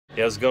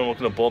Yeah, how's it going?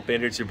 Welcome to Bolt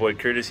Banter. It's your boy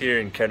Curtis here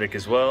and Kendrick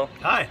as well.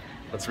 Hi.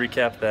 Let's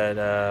recap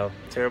that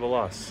terrible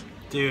loss.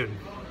 Dude,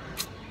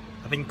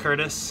 I think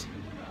Curtis,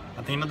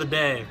 at the end of the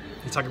day,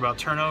 you talk about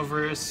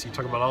turnovers, you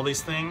talk about all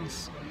these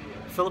things.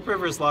 Phillip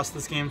Rivers lost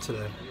this game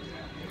today.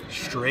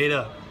 Straight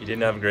up. He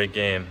didn't have a great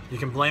game. You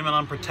can blame it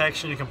on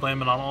protection, you can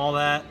blame it on all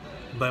that,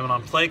 blame it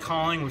on play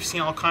calling. We've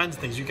seen all kinds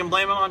of things. You can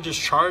blame it on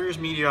just Chargers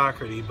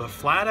mediocrity, but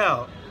flat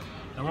out,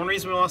 and one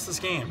reason we lost this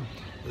game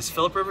is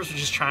Phillip Rivers was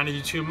just trying to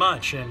do too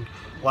much. And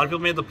a lot of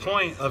people made the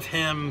point of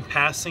him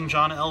passing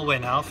John Elway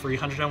now,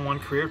 301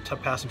 career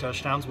passing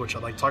touchdowns, which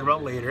I'd like to talk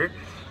about later.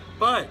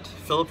 But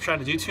Phillip tried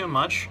to do too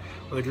much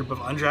with a group of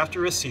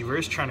undrafted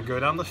receivers trying to go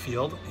down the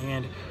field,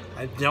 and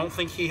I don't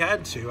think he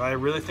had to. I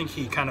really think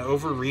he kind of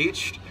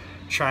overreached,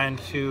 trying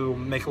to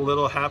make a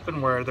little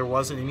happen where there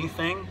wasn't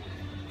anything,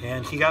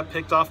 and he got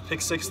picked off pick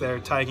six there,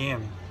 tie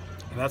game,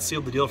 and that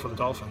sealed the deal for the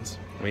Dolphins.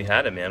 We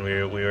had it, man. We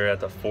were at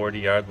the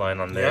 40-yard line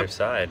on their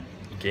side.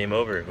 Game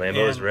over.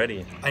 Lambeau is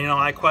ready.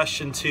 I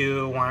question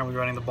too, why aren't we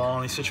running the ball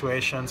in these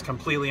situations?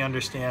 Completely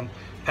understand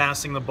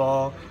passing the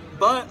ball.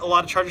 But a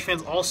lot of Chargers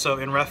fans also,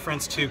 in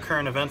reference to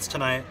current events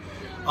tonight,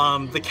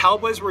 the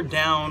Cowboys were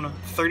down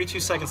 32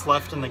 seconds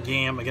left in the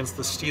game against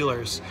the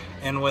Steelers.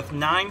 And with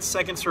 9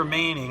 seconds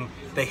remaining,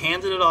 they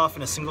handed it off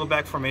in a single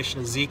back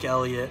formation to Zeke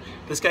Elliott.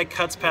 This guy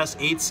cuts past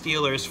 8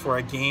 Steelers for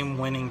a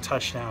game-winning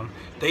touchdown.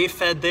 They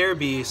fed their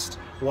beast.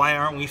 Why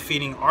aren't we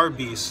feeding our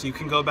beast? You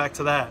can go back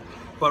to that.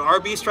 But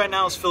our beast right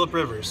now is Phillip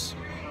Rivers.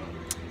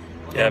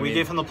 Yeah, we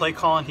gave him the play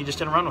call, and he just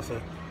didn't run with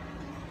it.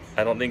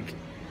 I don't think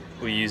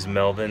we used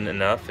Melvin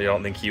enough. I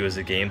don't think he was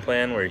a game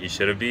plan where he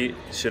should have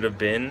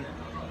been.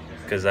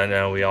 Because I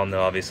know we all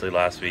know, obviously,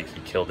 last week he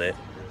killed it.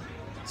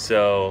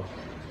 So,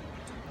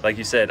 like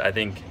you said, I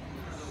think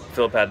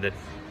Phillip had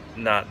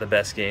not the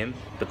best game,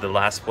 but the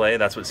last play,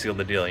 that's what sealed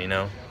the deal, you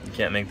know? You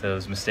can't make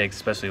those mistakes,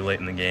 especially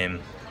late in the game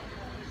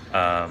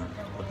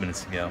with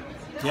minutes to go.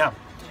 Yeah.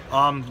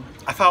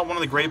 I thought one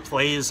of the great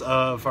plays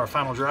of our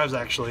final drives,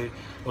 actually,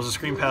 was a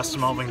screen pass to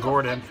Melvin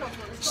Gordon.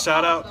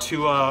 Shout out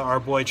to our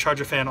boy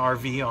Charger Fan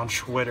RV on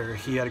Twitter.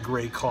 He had a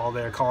great call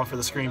there, calling for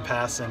the screen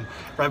pass, and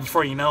right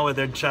before you know it,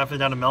 they're chopping it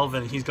down to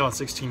Melvin, and he's going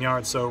 16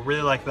 yards. So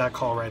really like that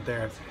call right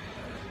there.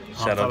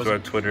 Shout out to our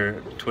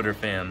Twitter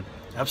fan.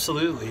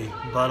 Absolutely.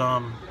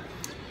 But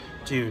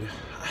dude,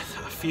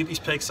 a few of these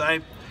picks,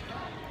 I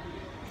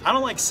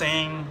don't like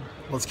saying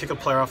let's kick a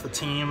player off the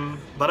team,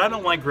 but I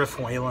don't like Griff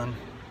Whalen.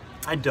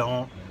 I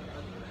don't.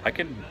 I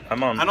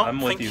don't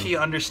think he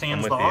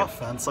understands the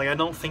offense. Like, I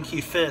don't think he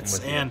fits.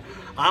 And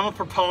I'm a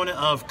proponent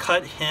of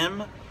cut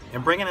him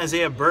and bring in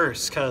Isaiah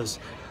Burst, because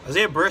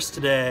Isaiah Burst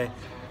today,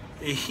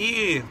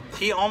 he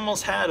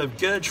almost had a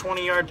good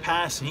 20-yard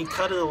pass, and he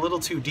cut it a little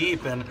too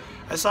deep. And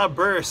I saw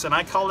Burst, and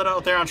I called it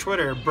out there on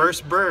Twitter.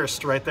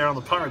 Burst right there on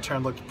the punt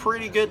return looked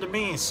pretty good to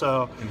me.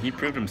 So, and he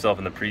proved himself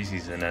in the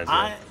preseason as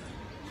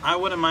I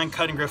wouldn't mind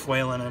cutting Griff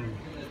Whalen and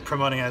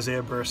promoting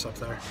Isaiah Burst up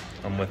there.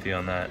 I'm with you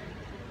on that.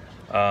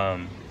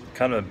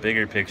 Kind of a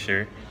bigger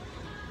picture.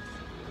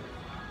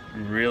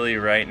 Really,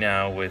 right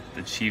now, with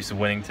the Chiefs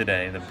winning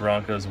today, the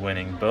Broncos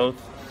winning, both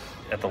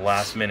at the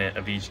last minute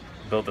of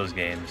both those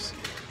games,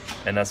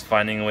 and us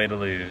finding a way to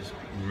lose,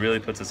 really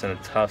puts us in a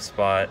tough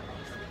spot.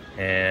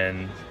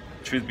 And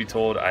truth be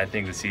told, I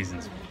think the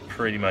season's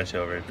pretty much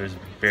over. There's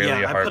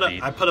barely a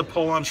heartbeat. I put a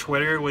poll on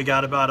Twitter. We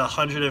got about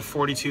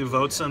 142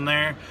 votes in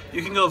there.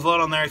 You can go vote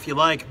on there if you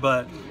like,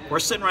 but we're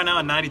sitting right now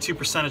at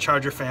 92% of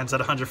Charger fans at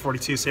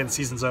 142 saying the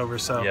season's over.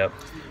 So, yep.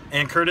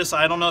 And Curtis,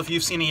 I don't know if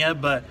you've seen it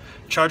yet, but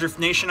Charger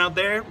Nation out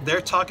there,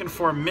 they're talking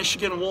for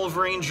Michigan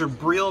Wolverine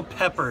Jabril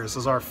Peppers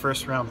as our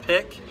first-round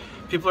pick.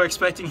 People are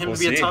expecting him to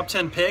be a top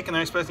 10 pick, and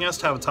they're expecting us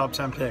to have a top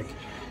 10 pick.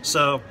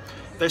 So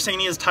they're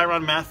saying he is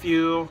Tyrann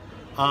Mathieu.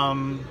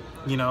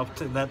 You know,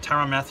 that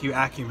Tyrann Mathieu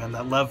acumen,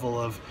 that level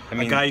of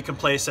a guy you can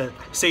place at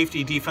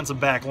safety, defensive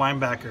back,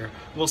 linebacker.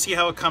 We'll see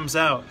how it comes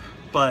out.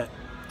 But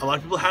a lot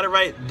of people had it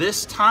right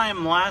this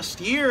time last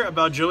year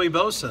about Joey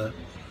Bosa.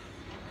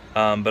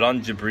 But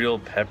on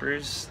Jabril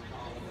Peppers,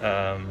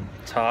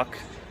 talk,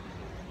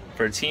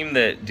 for a team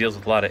that deals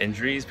with a lot of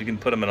injuries, we can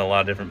put them in a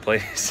lot of different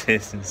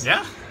places.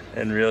 Yeah.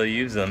 And really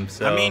use them.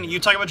 So I mean, you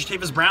talk about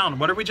Jatavis Brown.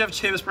 What did we draft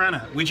Jatavis Brown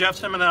at? We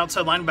drafted him as an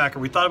outside linebacker.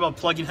 We thought about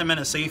plugging him in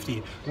at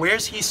safety.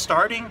 Where's he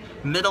starting?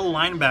 Middle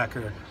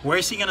linebacker.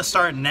 Where's he going to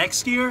start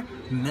next year?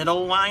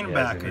 Middle linebacker.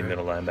 Yeah, he's gonna be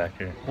middle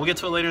linebacker. We'll get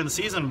to it later in the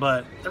season,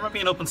 but there might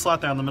be an open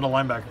slot there on the middle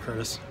linebacker,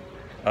 Curtis.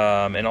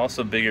 And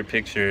also, bigger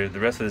picture, the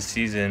rest of the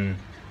season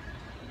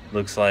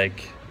looks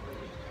like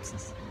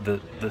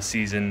the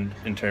season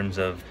in terms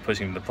of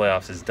pushing the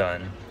playoffs is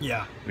done.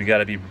 Yeah. We got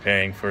to be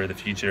preparing for the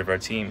future of our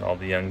team, all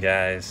the young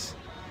guys.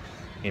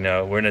 You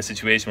know, we're in a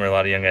situation where a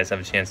lot of young guys have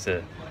a chance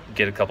to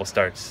get a couple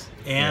starts.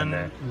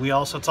 And we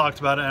also talked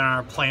about it in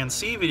our Plan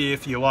C video.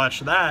 If you watch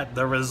that,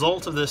 the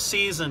result of this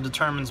season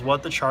determines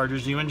what the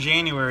Chargers do in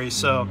January.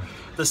 So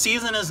the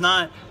season is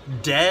not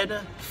dead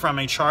from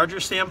a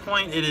Charger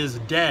standpoint. It is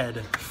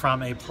dead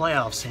from a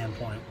playoff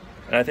standpoint.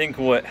 And I think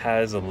what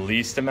has the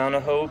least amount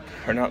of hope,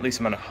 or not least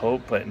amount of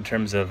hope, but in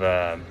terms of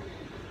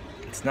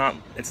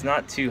it's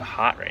not too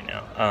hot right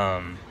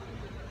now.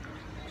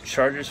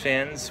 Chargers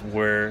fans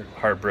were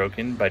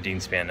heartbroken by Dean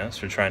Spanos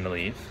for trying to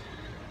leave.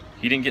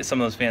 He didn't get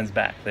some of those fans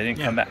back. They didn't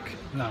come back.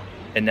 No.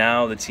 And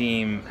now the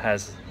team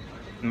has,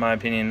 in my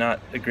opinion, not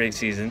a great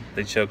season.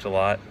 They choked a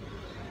lot.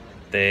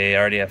 They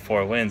already have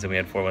 4 wins, and we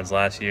had 4 wins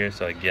last year,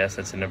 so I guess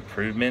that's an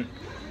improvement.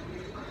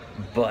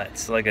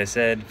 But, like I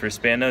said, for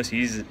Spanos,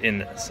 he's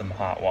in some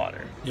hot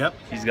water. Yep.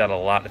 He's got a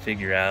lot to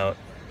figure out.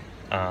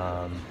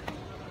 And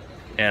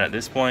at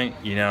this point,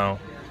 you know,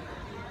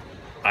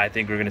 I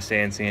think we're going to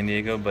stay in San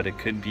Diego, but it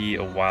could be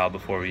a while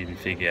before we even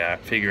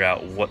figure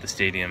out what the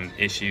stadium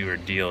issue or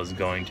deal is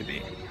going to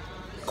be.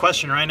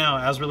 Question right now,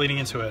 as we're leading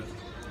into it.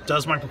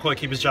 Does Mike McCoy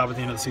keep his job at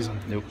the end of the season?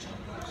 Nope.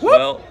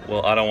 Well,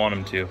 I don't want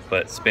him to,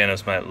 but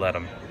Spanos might let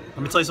him. Let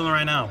me tell you something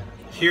right now.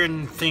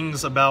 Hearing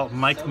things about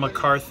Mike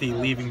McCarthy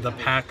leaving the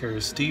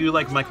Packers, do you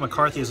like Mike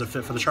McCarthy as a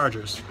fit for the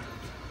Chargers?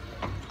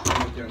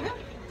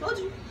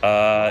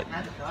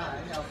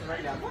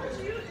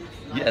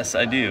 Yes,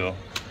 I do.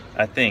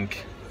 I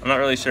think. I'm not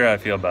really sure how I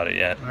feel about it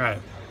yet. All right.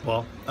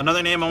 Well,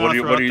 another name I want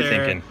to throw out there. What are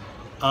you thinking?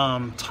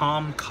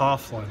 Tom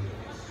Coughlin.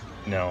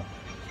 No.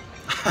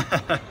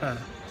 I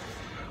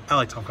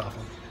like Tom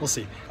Coughlin. We'll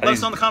see. Let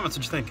us know in the comments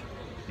what you think.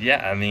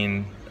 Yeah, I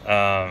mean,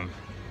 I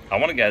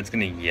want a guy that's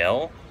going to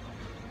yell.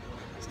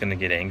 He's going to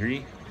get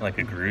angry, like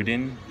a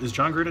Gruden. Is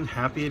John Gruden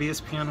happy at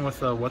ESPN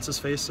with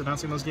what's-his-face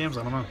announcing those games?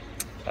 I don't know.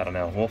 I don't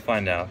know. We'll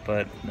find out.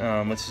 But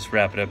let's just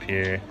wrap it up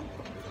here.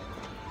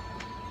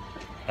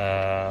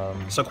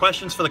 So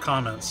questions for the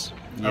comments.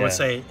 Yeah. I would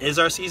say, is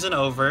our season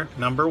over?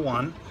 Number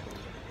 1.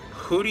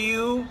 Who do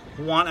you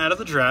want out of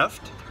the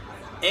draft?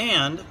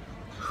 And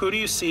who do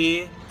you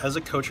see as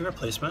a coaching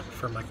replacement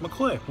for Mike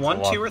McCoy?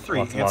 1, 2, or 3?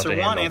 Answer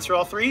 1, answer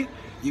all 3.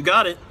 You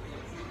got it.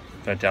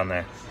 Right down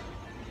there.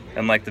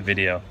 And like the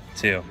video,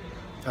 too.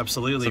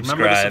 Absolutely.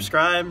 Remember to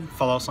subscribe,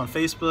 follow us on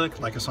Facebook,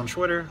 like us on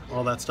Twitter,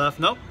 all that stuff.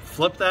 Nope,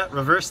 flip that,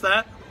 reverse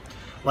that.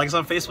 Like us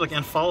on Facebook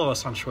and follow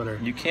us on Twitter.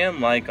 You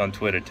can like on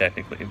Twitter,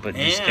 technically, but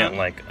you just can't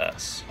like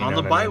us. On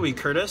the bye week,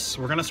 Curtis,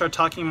 we're going to start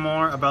talking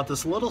more about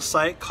this little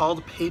site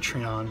called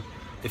Patreon.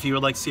 If you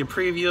would like to see a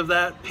preview of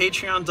that,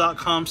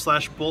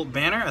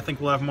 patreon.com/BoltBanner. I think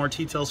we'll have more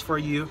details for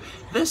you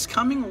this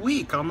coming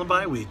week on the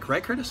bye week.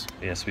 Right, Curtis?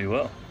 Yes, we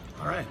will.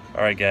 All right.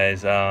 All right,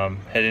 guys.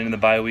 Head into the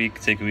bye week,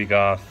 take a week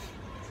off,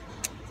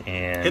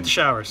 and hit the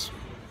showers.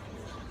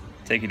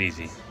 Take it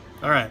easy.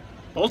 All right.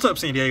 Bolt up,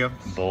 San Diego.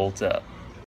 Bolt up.